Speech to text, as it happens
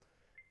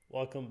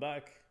Welcome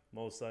back,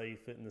 Mosai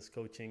Fitness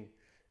Coaching.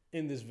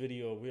 In this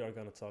video, we are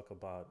going to talk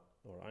about,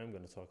 or I'm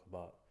going to talk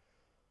about,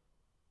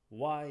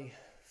 why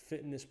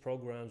fitness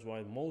programs,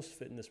 why most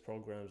fitness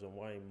programs, and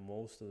why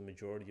most of the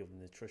majority of the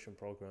nutrition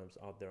programs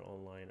out there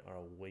online are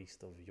a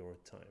waste of your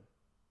time,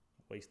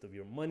 waste of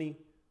your money,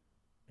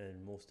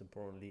 and most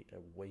importantly,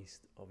 a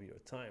waste of your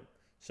time.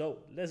 So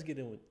let's get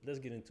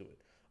into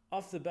it.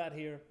 Off the bat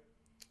here,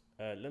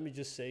 let me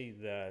just say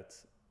that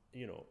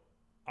you know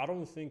I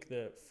don't think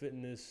that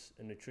fitness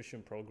and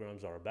nutrition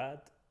programs are bad,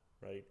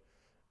 right?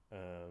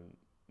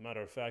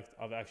 Matter of fact,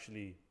 I've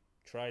actually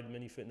tried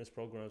many fitness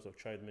programs. I've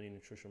tried many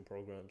nutrition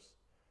programs.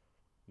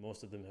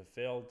 Most of them have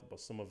failed,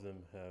 but some of them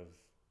have,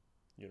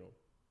 you know,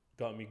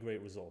 got me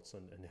great results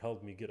and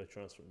helped me get a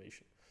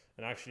transformation.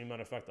 And actually,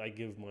 matter of fact, I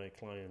give my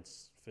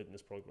clients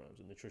fitness programs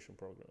and nutrition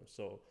programs.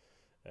 So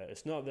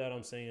it's not that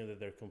I'm saying that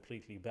they're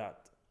completely bad,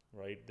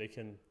 right? They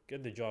can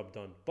get the job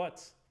done,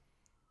 but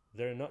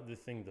they're not the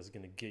thing that's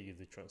going to get you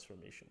the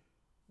transformation.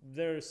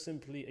 They're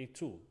simply a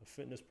tool. A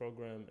fitness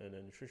program and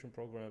a nutrition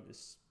program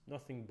is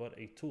nothing but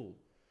a tool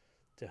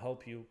to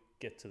help you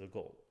get to the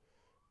goal.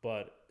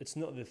 But it's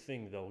not the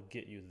thing that will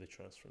get you the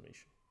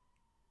transformation.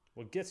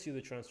 What gets you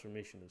the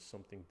transformation is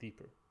something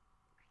deeper.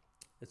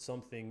 It's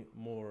something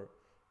more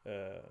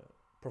uh,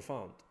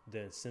 profound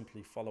than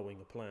simply following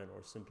a plan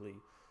or simply,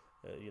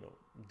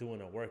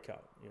 doing a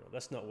workout.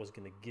 That's not what's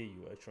going to get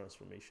you a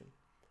transformation.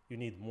 You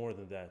need more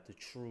than that to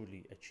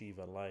truly achieve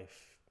a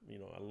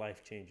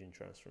life changing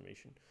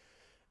transformation.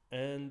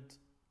 And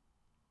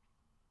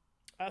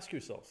ask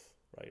yourself,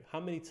 right,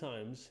 how many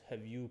times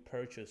have you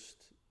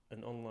purchased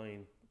an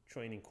online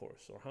training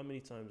course, or how many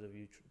times have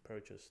you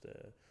purchased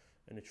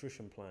a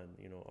nutrition plan,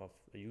 of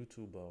a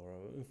YouTuber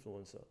or an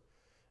influencer?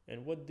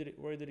 And where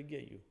did it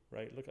get you,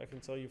 right? Look, I can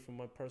tell you from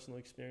my personal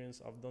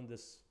experience, I've done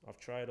this, I've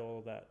tried all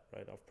of that,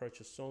 right? I've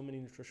purchased so many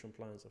nutrition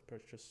plans, I've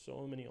purchased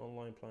so many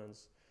online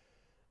plans,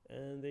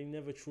 and they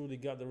never truly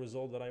got the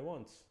result that I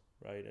want,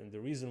 right? And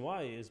the reason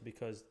why is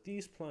because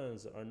these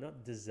plans are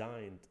not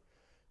designed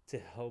to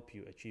help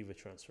you achieve a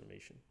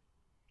transformation.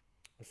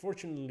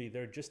 Unfortunately,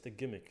 they're just a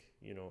gimmick.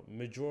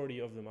 Majority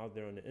of them out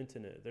there on the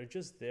internet, they're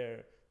just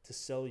there to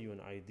sell you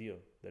an idea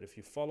that if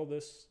you follow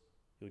this,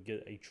 you'll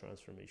get a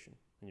transformation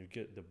and you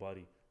get the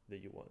body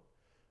that you want,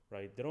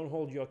 right? They don't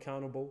hold you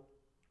accountable.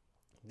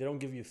 They don't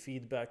give you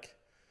feedback.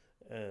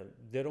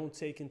 They don't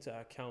take into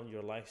account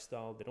your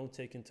lifestyle. They don't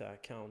take into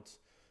account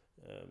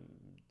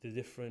the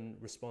different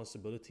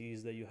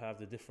responsibilities that you have,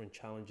 the different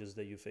challenges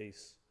that you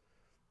face.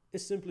 It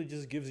simply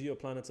just gives you a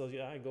plan and tells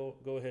you,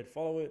 go ahead,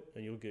 follow it,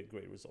 and you'll get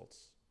great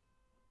results.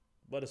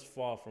 But it's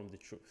far from the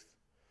truth.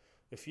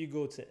 If you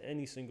go to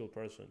any single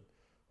person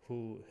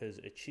who has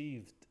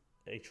achieved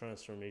a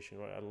transformation,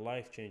 right, a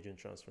life-changing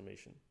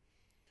transformation,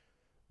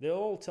 they'll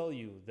all tell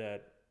you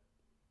that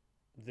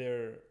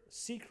their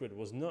secret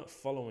was not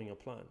following a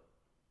plan.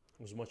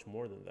 It was much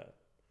more than that.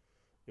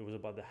 It was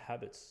about the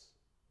habits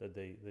that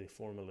they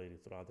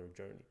formulated throughout their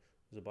journey.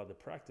 It was about the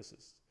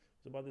practices.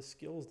 It was about the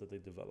skills that they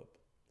developed.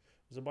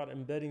 It was about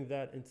embedding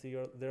that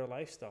into their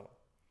lifestyle.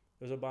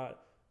 It was about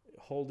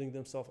holding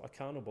themselves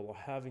accountable or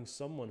having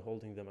someone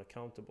holding them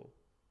accountable.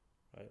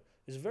 Right?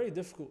 It's very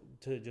difficult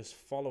to just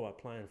follow a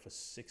plan for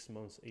 6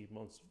 months, 8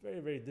 months. It's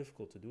very, very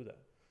difficult to do that.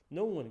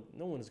 No one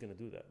is going to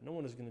do that. No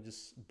one is going to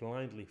just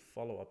blindly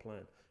follow a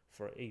plan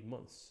for 8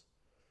 months,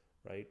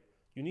 right?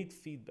 You need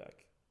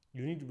feedback.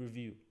 You need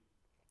review.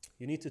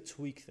 You need to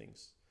tweak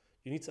things.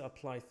 You need to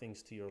apply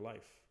things to your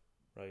life,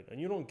 right? And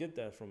you don't get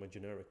that from a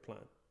generic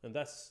plan. And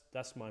that's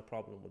my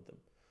problem with them.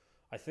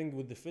 I think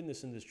with the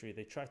fitness industry,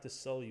 they try to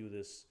sell you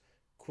this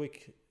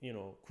quick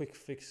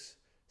fix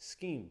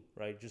scheme,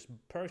 right? Just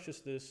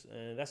purchase this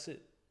and that's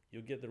it.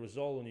 You get the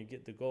result and you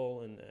get the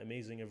goal and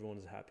amazing, everyone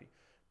is happy.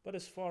 But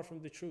it's far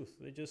from the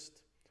truth.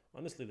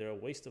 Honestly, they're a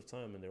waste of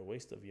time and they're a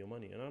waste of your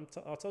money. And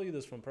I'll tell you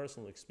this from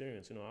personal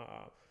experience.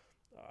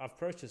 I've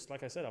purchased,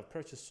 like I said, I've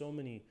purchased so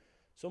many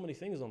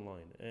things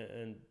online,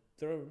 and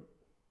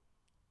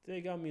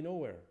they got me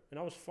nowhere. And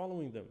I was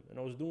following them and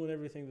I was doing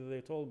everything that they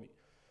told me,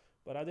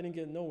 but I didn't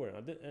get nowhere.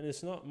 And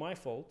it's not my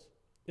fault.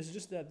 It's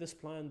just that this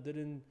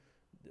plan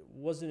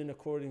wasn't in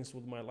accordance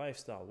with my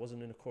lifestyle,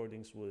 wasn't in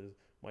accordance with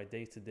my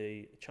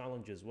day-to-day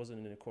challenges,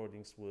 wasn't in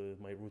accordance with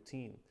my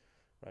routine,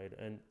 right?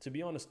 And to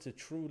be honest, to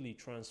truly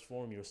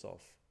transform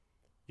yourself,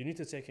 you need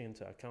to take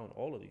into account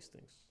all of these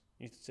things.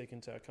 You need to take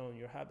into account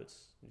your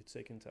habits. You need to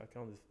take into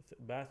account the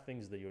bad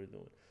things that you're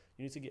doing.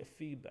 You need to get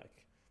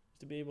feedback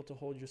to be able to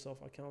hold yourself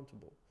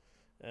accountable.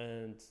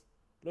 And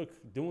look,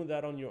 doing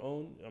that on your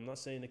own, I'm not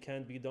saying it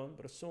can't be done,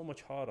 but it's so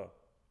much harder,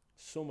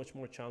 so much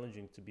more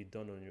challenging to be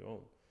done on your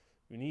own.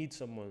 You need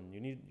someone, you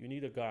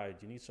need a guide,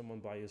 you need someone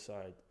by your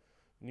side.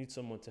 You need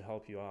someone to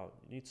help you out.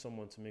 You need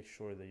someone to make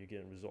sure that you're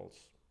getting results.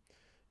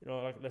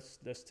 Like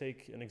let's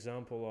take an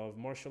example of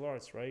martial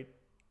arts, right?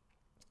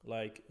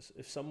 Like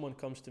if someone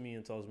comes to me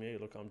and tells me, hey,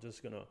 look, I'm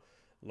just gonna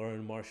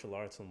learn martial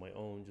arts on my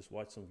own, just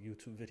watch some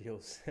YouTube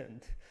videos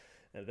and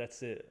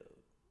that's it.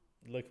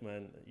 Look,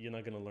 man, you're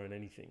not gonna learn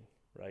anything,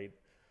 right?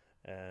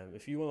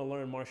 If you want to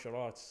learn martial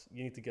arts,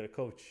 you need to get a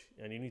coach,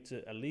 and you need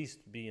to at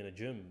least be in a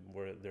gym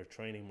where they're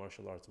training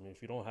martial arts. I mean,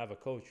 if you don't have a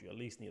coach, you at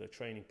least need a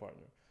training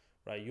partner,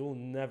 right? You'll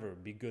never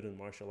be good in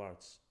martial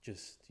arts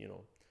just,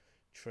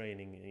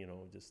 training,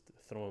 just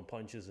throwing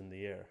punches in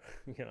the air.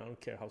 I don't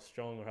care how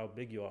strong or how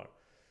big you are.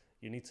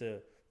 You need to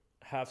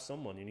have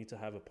someone, you need to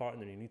have a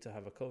partner, you need to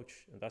have a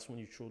coach, and that's when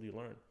you truly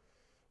learn.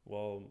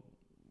 Well,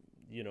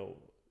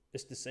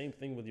 it's the same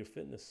thing with your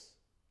fitness,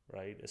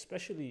 right?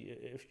 Especially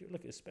if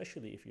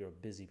you're a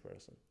busy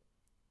person.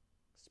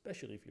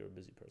 Especially if you're a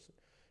busy person.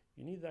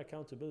 You need that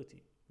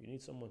accountability. You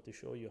need someone to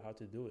show you how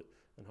to do it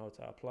and how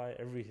to apply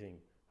everything,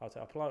 how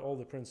to apply all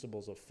the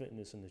principles of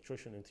fitness and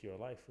nutrition into your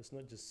life. It's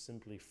not just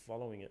simply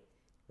following it,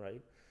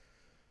 right?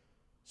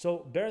 So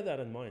bear that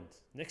in mind.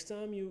 Next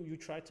time you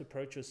try to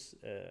purchase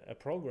a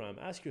program,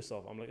 ask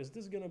yourself, I'm like, is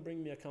this going to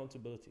bring me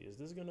accountability? Is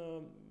this going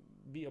to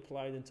be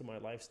applied into my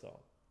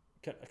lifestyle?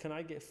 Can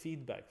I get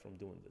feedback from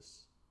doing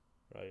this,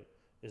 right?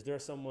 Is there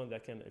someone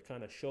that can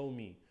kind of show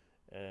me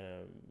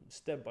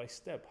step by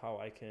step how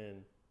I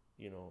can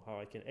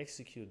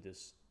execute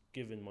this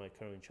given my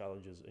current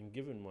challenges and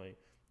given my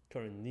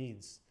current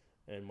needs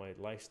and my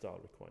lifestyle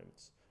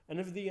requirements? And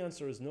if the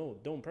answer is no,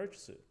 don't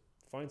purchase it.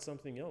 Find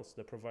something else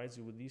that provides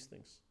you with these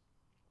things,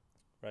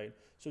 right?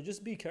 So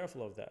just be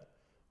careful of that,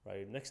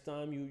 right? Next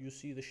time you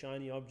see the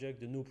shiny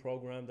object, the new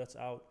program that's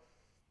out,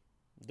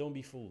 don't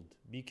be fooled.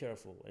 Be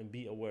careful and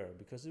be aware,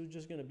 because it's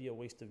just going to be a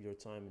waste of your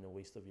time and a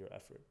waste of your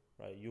effort,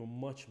 right? You're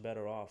much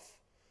better off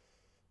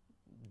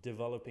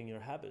developing your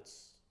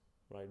habits,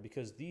 right?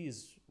 Because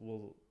these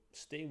will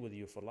stay with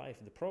you for life.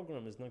 The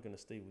program is not going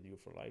to stay with you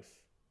for life,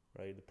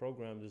 right? The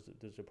program,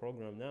 there's a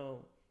program now,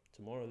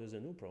 tomorrow there's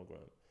a new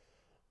program,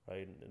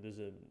 right? There's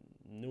a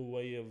new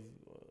way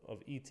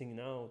of eating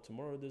now,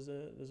 tomorrow there's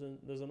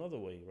another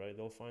way, right?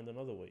 They'll find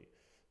another way.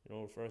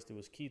 First it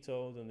was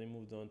keto, then they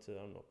moved on to,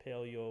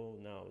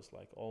 paleo, now it's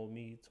like all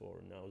meat,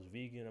 or now it's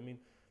vegan. I mean,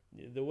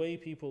 the way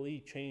people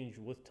eat change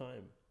with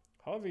time.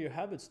 However, your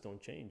habits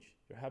don't change.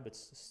 Your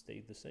habits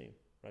stay the same,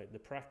 right? The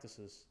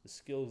practices, the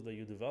skills that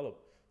you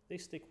develop, they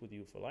stick with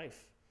you for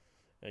life.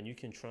 And you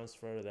can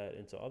transfer that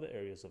into other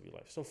areas of your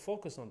life. So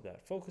focus on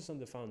that. Focus on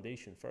the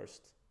foundation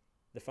first.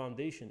 The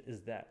foundation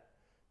is that.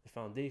 The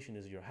foundation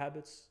is your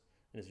habits,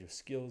 and is your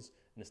skills,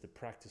 and it's the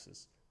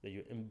practices that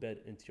you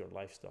embed into your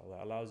lifestyle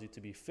that allows you to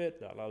be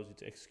fit, that allows you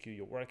to execute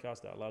your workouts,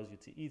 that allows you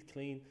to eat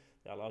clean,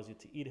 that allows you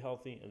to eat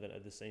healthy, and then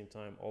at the same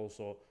time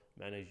also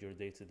manage your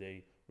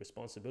day-to-day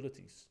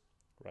responsibilities,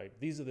 right?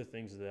 These are the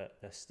things that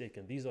stick,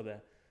 and these are the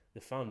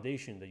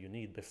foundation that you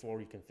need before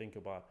you can think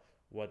about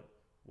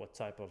what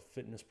type of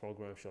fitness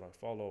program should I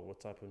follow, what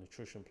type of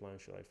nutrition plan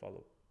should I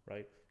follow,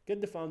 right?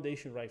 Get the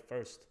foundation right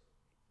first.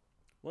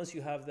 Once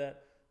you have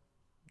that,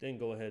 then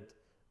go ahead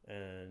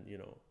and,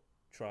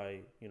 try,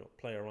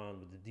 play around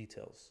with the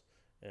details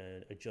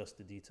and adjust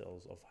the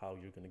details of how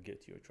you're going to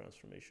get to your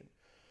transformation.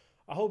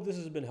 I hope this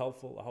has been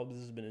helpful. I hope this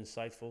has been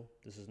insightful.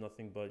 This is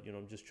nothing but,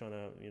 I'm just trying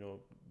to,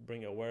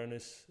 bring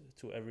awareness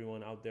to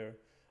everyone out there.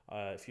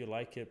 If you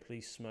like it,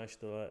 please smash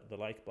the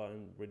like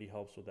button. It really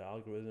helps with the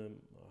algorithm.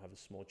 I have a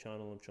small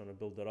channel. I'm trying to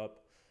build it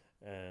up.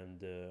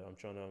 And I'm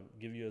trying to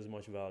give you as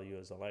much value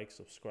as I like.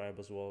 Subscribe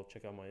as well.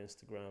 Check out my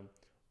Instagram,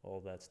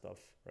 all that stuff,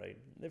 right?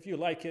 If you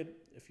like it,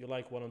 if you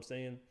like what I'm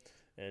saying,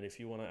 and if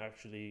you want to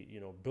actually,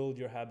 build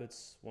your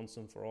habits once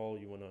and for all,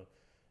 you want to,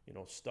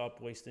 stop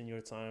wasting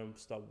your time,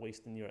 stop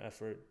wasting your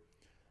effort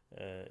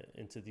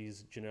into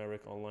these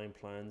generic online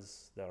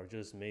plans that are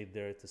just made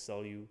there to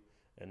sell you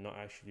and not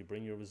actually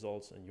bring your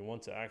results. And you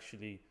want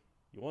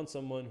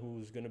someone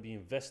who's going to be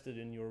invested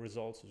in your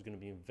results, who's going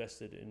to be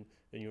invested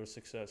in your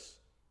success,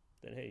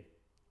 then hey,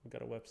 we've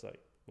got a website,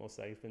 Mo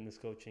Saeed Fitness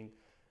Coaching.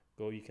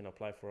 Go, you can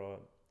apply for a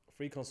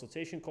free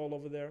consultation call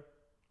over there,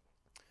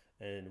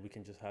 and we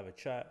can just have a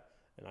chat,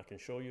 and I can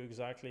show you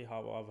exactly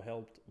how I've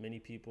helped many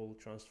people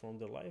transform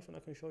their life, and I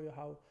can show you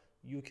how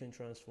you can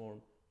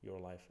transform your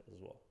life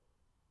as well.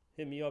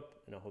 Hit me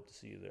up, and I hope to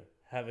see you there.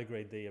 Have a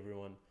great day,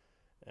 everyone,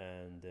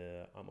 and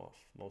I'm off.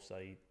 Mo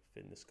Saeed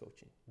Fitness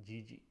Coaching.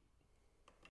 GG.